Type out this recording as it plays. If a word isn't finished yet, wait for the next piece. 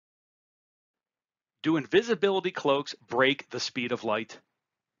Do invisibility cloaks break the speed of light?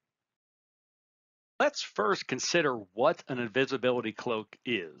 Let's first consider what an invisibility cloak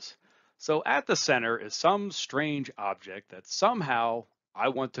is. So, at the center is some strange object that somehow I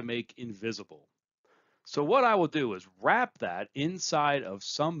want to make invisible. So, what I will do is wrap that inside of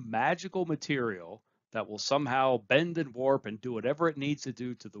some magical material that will somehow bend and warp and do whatever it needs to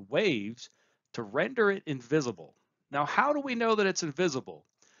do to the waves to render it invisible. Now, how do we know that it's invisible?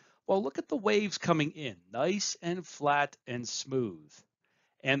 Well, look at the waves coming in, nice and flat and smooth.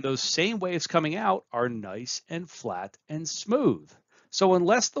 And those same waves coming out are nice and flat and smooth. So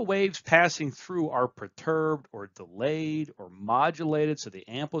unless the waves passing through are perturbed or delayed or modulated so the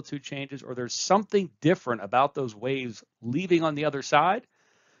amplitude changes or there's something different about those waves leaving on the other side,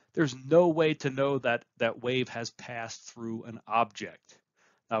 there's no way to know that that wave has passed through an object.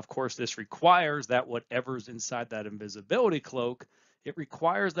 Now, of course, this requires that whatever's inside that invisibility cloak, it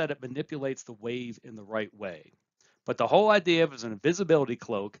requires that it manipulates the wave in the right way. But the whole idea of an invisibility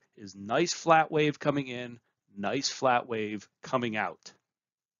cloak is nice flat wave coming in, nice flat wave coming out.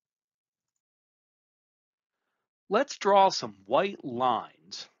 Let's draw some white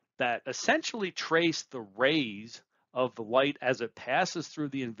lines that essentially trace the rays of the light as it passes through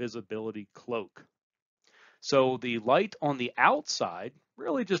the invisibility cloak. So the light on the outside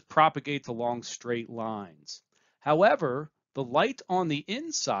really just propagates along straight lines. However, the light on the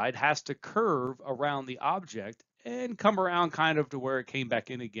inside has to curve around the object and come around kind of to where it came back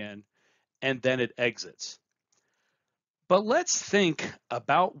in again, and then it exits. But let's think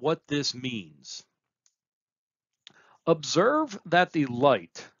about what this means. Observe that the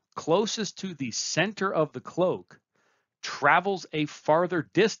light closest to the center of the cloak travels a farther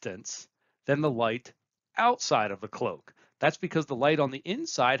distance than the light outside of the cloak. That's because the light on the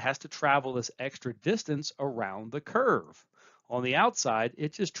inside has to travel this extra distance around the curve. On the outside,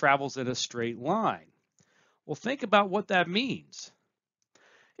 it just travels in a straight line. Well, think about what that means.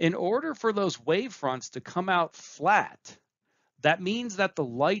 In order for those wavefronts to come out flat, that means that the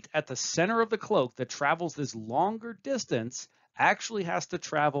light at the center of the cloak that travels this longer distance actually has to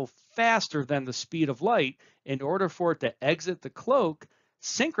travel faster than the speed of light in order for it to exit the cloak,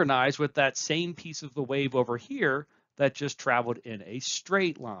 synchronized with that same piece of the wave over here that just traveled in a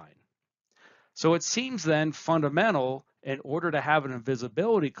straight line. So it seems then fundamental in order to have an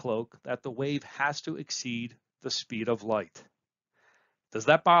invisibility cloak that the wave has to exceed the speed of light. Does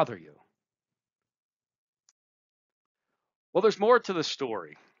that bother you? Well, there's more to the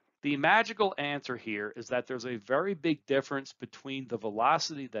story. The magical answer here is that there's a very big difference between the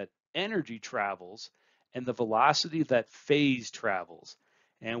velocity that energy travels and the velocity that phase travels.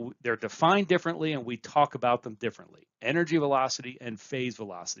 And they're defined differently, and we talk about them differently. Energy velocity and phase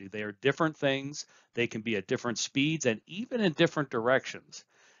velocity. They are different things. They can be at different speeds and even in different directions.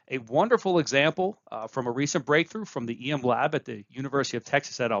 A wonderful example from a recent breakthrough from the EM lab at the University of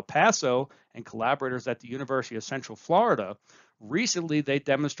Texas at El Paso and collaborators at the University of Central Florida. Recently, they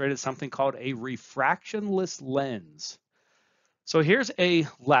demonstrated something called a refractionless lens. So here's a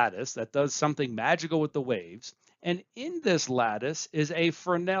lattice that does something magical with the waves. And in this lattice is a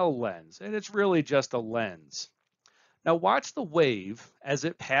Fresnel lens, and it's really just a lens. Now watch the wave as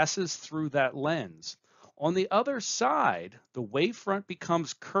it passes through that lens. On the other side, the wavefront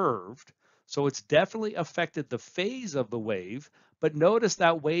becomes curved, so it's definitely affected the phase of the wave, but notice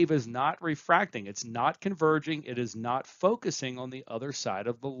that wave is not refracting, it's not converging, it is not focusing on the other side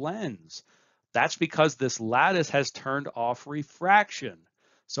of the lens. That's because this lattice has turned off refraction.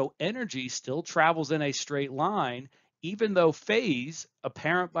 So energy still travels in a straight line, even though phase,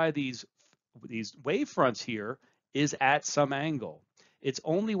 apparent by these wavefronts here, is at some angle. It's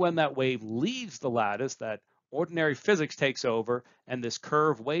only when that wave leaves the lattice that ordinary physics takes over and this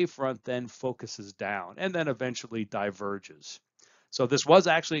curved wavefront then focuses down and then eventually diverges. So this was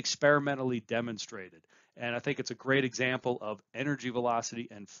actually experimentally demonstrated. And I think it's a great example of energy velocity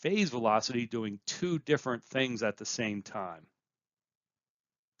and phase velocity doing two different things at the same time.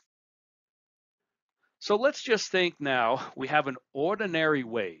 So let's just think now we have an ordinary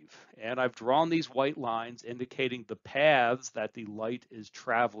wave, and I've drawn these white lines indicating the paths that the light is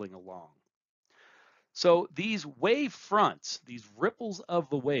traveling along. So these wave fronts, these ripples of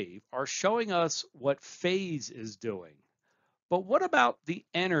the wave, are showing us what phase is doing. But what about the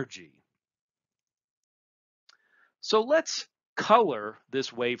energy? So let's color this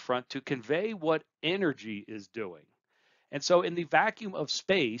wavefront to convey what energy is doing. And so in the vacuum of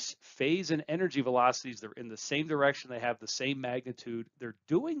space, phase and energy velocities, they're in the same direction, they have the same magnitude, they're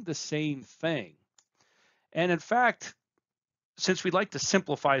doing the same thing. And in fact, Since we like to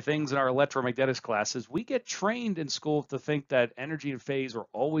simplify things in our electromagnetics classes, we get trained in school to think that energy and phase are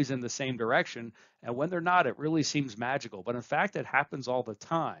always in the same direction. And when they're not, it really seems magical. But in fact, it happens all the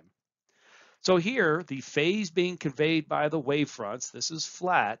time. So here, the phase being conveyed by the wavefronts, this is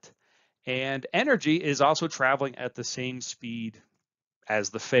flat, and energy is also traveling at the same speed as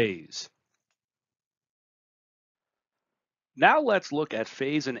the phase. Now let's look at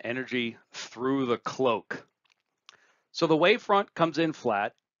phase and energy through the cloak. So the wavefront comes in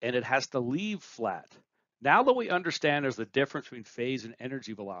flat and it has to leave flat. Now that we understand there's a difference between phase and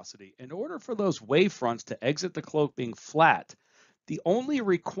energy velocity, in order for those wavefronts to exit the cloak being flat, the only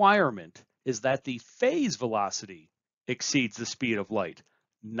requirement is that the phase velocity exceeds the speed of light,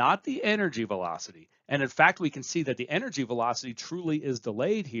 not the energy velocity. And in fact, we can see that the energy velocity truly is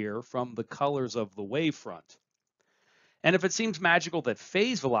delayed here from the colors of the wavefront. And if it seems magical that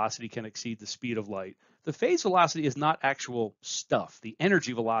phase velocity can exceed the speed of light, the phase velocity is not actual stuff. The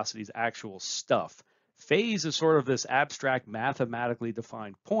energy velocity is actual stuff. Phase is sort of this abstract, mathematically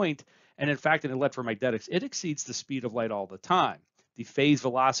defined point, and in fact, in electromagnetics, it exceeds the speed of light all the time. The phase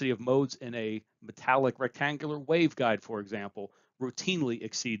velocity of modes in a metallic rectangular waveguide, for example, routinely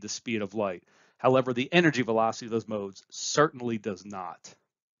exceed the speed of light. However, the energy velocity of those modes certainly does not.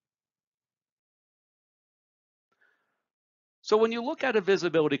 So when you look at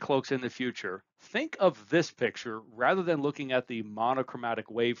invisibility cloaks in the future, think of this picture rather than looking at the monochromatic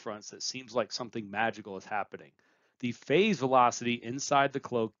wavefronts that seems like something magical is happening. The phase velocity inside the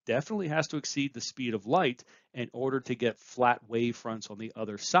cloak definitely has to exceed the speed of light in order to get flat wavefronts on the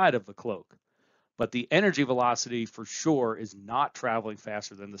other side of the cloak. But the energy velocity for sure is not traveling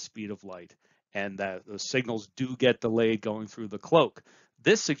faster than the speed of light, and that the signals do get delayed going through the cloak.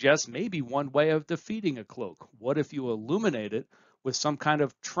 This suggests maybe one way of defeating a cloak. What if you illuminate it with some kind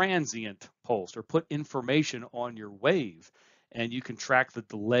of transient pulse or put information on your wave, and you can track the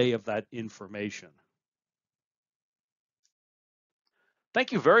delay of that information?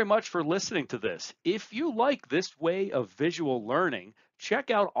 Thank you very much for listening to this. If you like this way of visual learning, check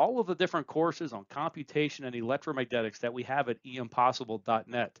out all of the different courses on computation and electromagnetics that we have at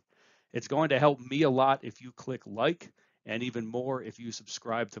empossible.net. It's going to help me a lot if you click like, and even more if you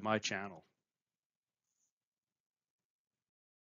subscribe to my channel.